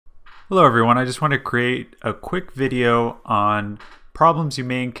Hello everyone, I just want to create a quick video on problems you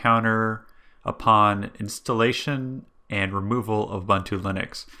may encounter upon installation and removal of Ubuntu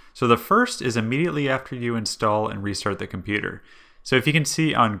Linux. So the first is immediately after you install and restart the computer. So if you can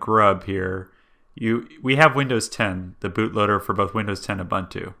see on Grub here, we have Windows 10, the bootloader for both Windows 10 and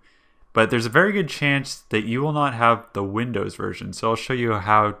Ubuntu. But there's a very good chance that you will not have the Windows version, so I'll show you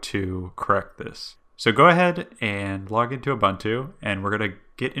how to correct this. So go ahead and log into Ubuntu, and we're going to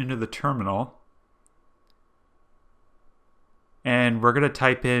get into the terminal. And we're going to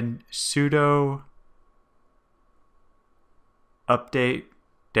type in sudo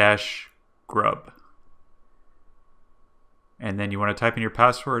update-grub. And then you want to type in your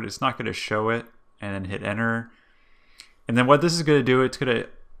password. It's not going to show it. And then hit enter. And then what this is going to do, it's going to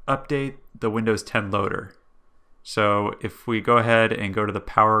update the Windows 10 loader. So if we go ahead and go to the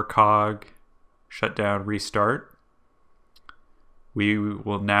power cog, shut down, restart, we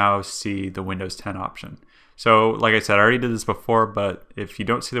will now see the Windows 10 option. So like I said, I already did this before, but if you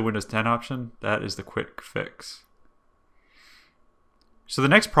don't see the Windows 10 option, that is the quick fix. So the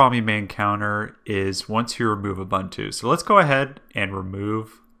next problem you may encounter is once you remove Ubuntu. So let's go ahead and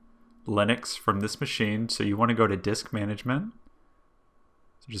remove Linux from this machine. So you want to go to disk management.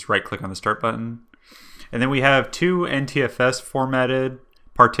 So just right click on the start button. And then we have two NTFS formatted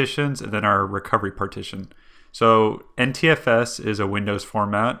partitions and then our recovery partition. So NTFS is a Windows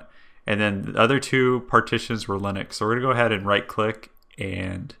format, and then the other two partitions were Linux. So we're going to go ahead and right click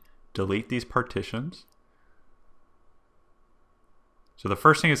and delete these partitions. So the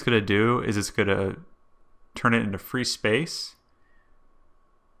first thing it's going to do is it's going to turn it into free space.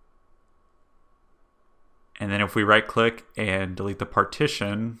 And then if we right click and delete the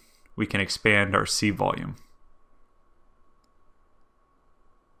partition, we can expand our C volume.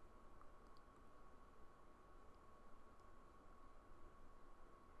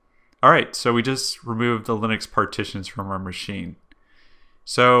 Alright, so we just removed the Linux partitions from our machine.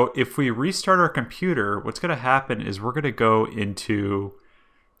 So if we restart our computer, what's going to happen is we're going to go into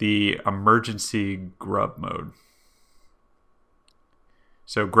the emergency grub mode.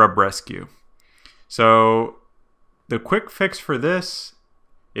 So Grub Rescue. So the quick fix for this,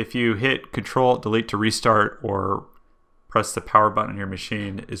 if you hit Control Delete to restart or press the power button on your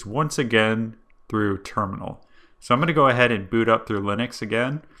machine, is once again through terminal. So I'm going to go ahead and boot up through Linux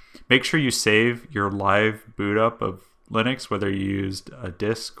again. Make sure you save your live boot up of Linux, whether you used a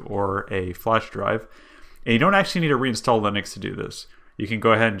disk or a flash drive. And you don't actually need to reinstall Linux to do this. You can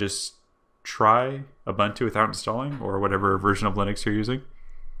go ahead and just try Ubuntu without installing, or whatever version of Linux you're using.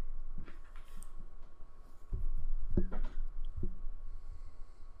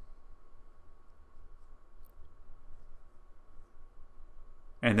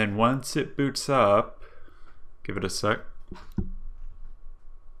 And then once it boots up, give it a sec.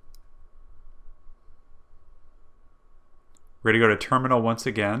 We're going to go to terminal once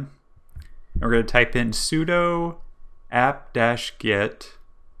again, and we're going to type in sudo apt-get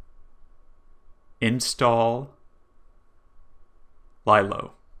install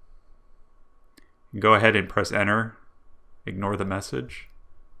lilo. Go ahead and press enter, ignore the message,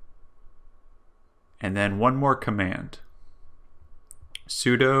 and then one more command.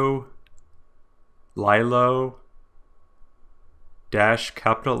 Sudo lilo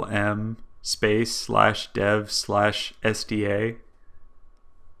 -M space /dev/sda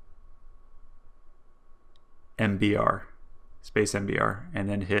mbr space mbr, and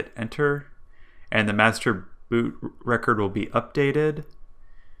then hit enter, and the master boot record will be updated.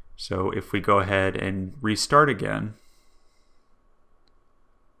 So if we go ahead and restart again,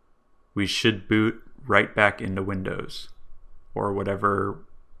 we should boot right back into Windows or whatever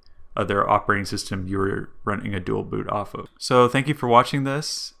other operating system you were running a dual boot off of. So thank you for watching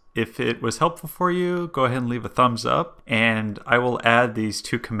this. If it was helpful for you, go ahead and leave a thumbs up, and I will add these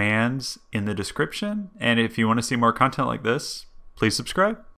two commands in the description. And if you want to see more content like this, please subscribe.